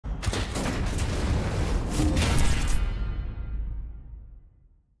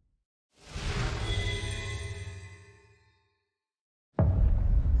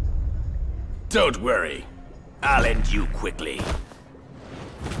Don't worry. I'll end you quickly.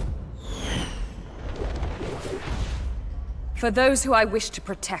 For those who I wish to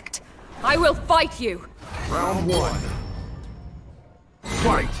protect, I will fight you! Round 1.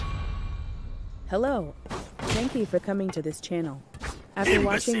 Fight! Hello. Thank you for coming to this channel. After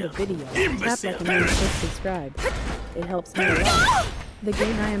watching the video, tap like and click subscribe. It helps me a lot. The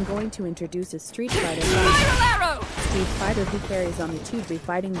game I am going to introduce is Street Fighter V. Street Fighter V carries on the 2D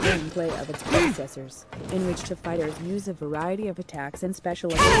fighting gameplay of its predecessors, in which the fighters use a variety of attacks and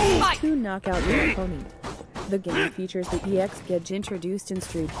special abilities to knock out their opponent. The game features the EX gauge introduced in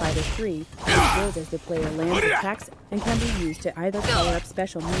Street Fighter 3, which builds as the player lands attacks and can be used to either power up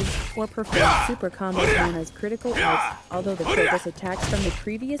special moves or perform super combos known as critical hits, although the focus attacks from the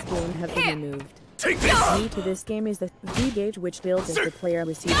previous game have been removed. New to this game is the V gauge, which builds as the player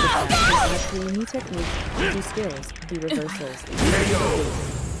receives attacks and adds 3 new techniques, V skills, V reversals,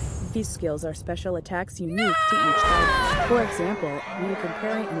 V skills are special attacks unique to each type. For example, we can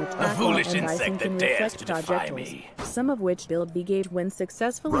parry an attack while and can reflect projectiles, some of which build V gauge when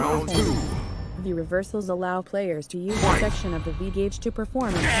successfully performed. V reversals allow players to use a section of the V gauge to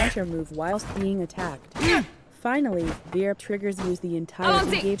perform an counter move whilst being attacked. Finally, VR triggers use the entire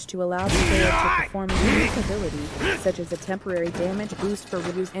V gauge to allow the player to perform a unique ability, such as a temporary damage boost for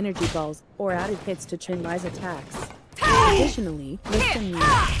reduced energy balls, or added hits to chain-wise attacks. Additionally, Listen Meter,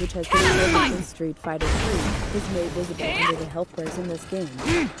 which has been available in Street Fighter 3, is made visible under the health bars in this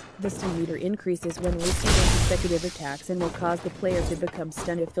game. Listen Meter increases when receiving consecutive attacks and will cause the player to become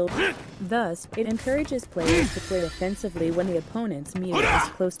stunned if filled. Thus, it encourages players to play offensively when the opponent's meter is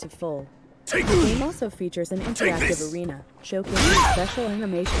close to full. The game also features an interactive arena, showcasing special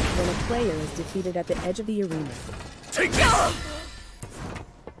animations when a player is defeated at the edge of the arena. Take this!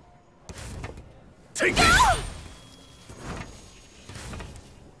 Take this!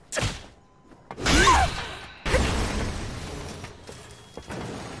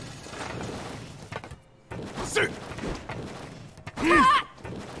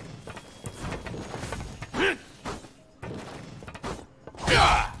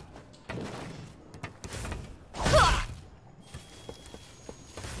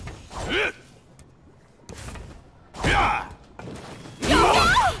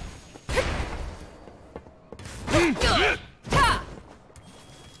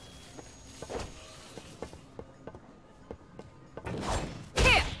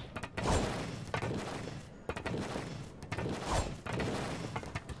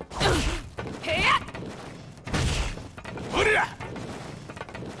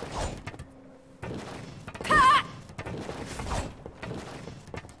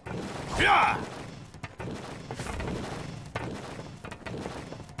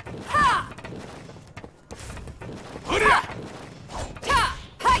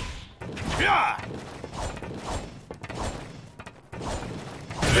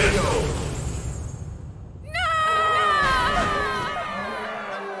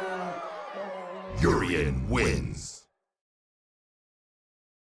 URIEN wins.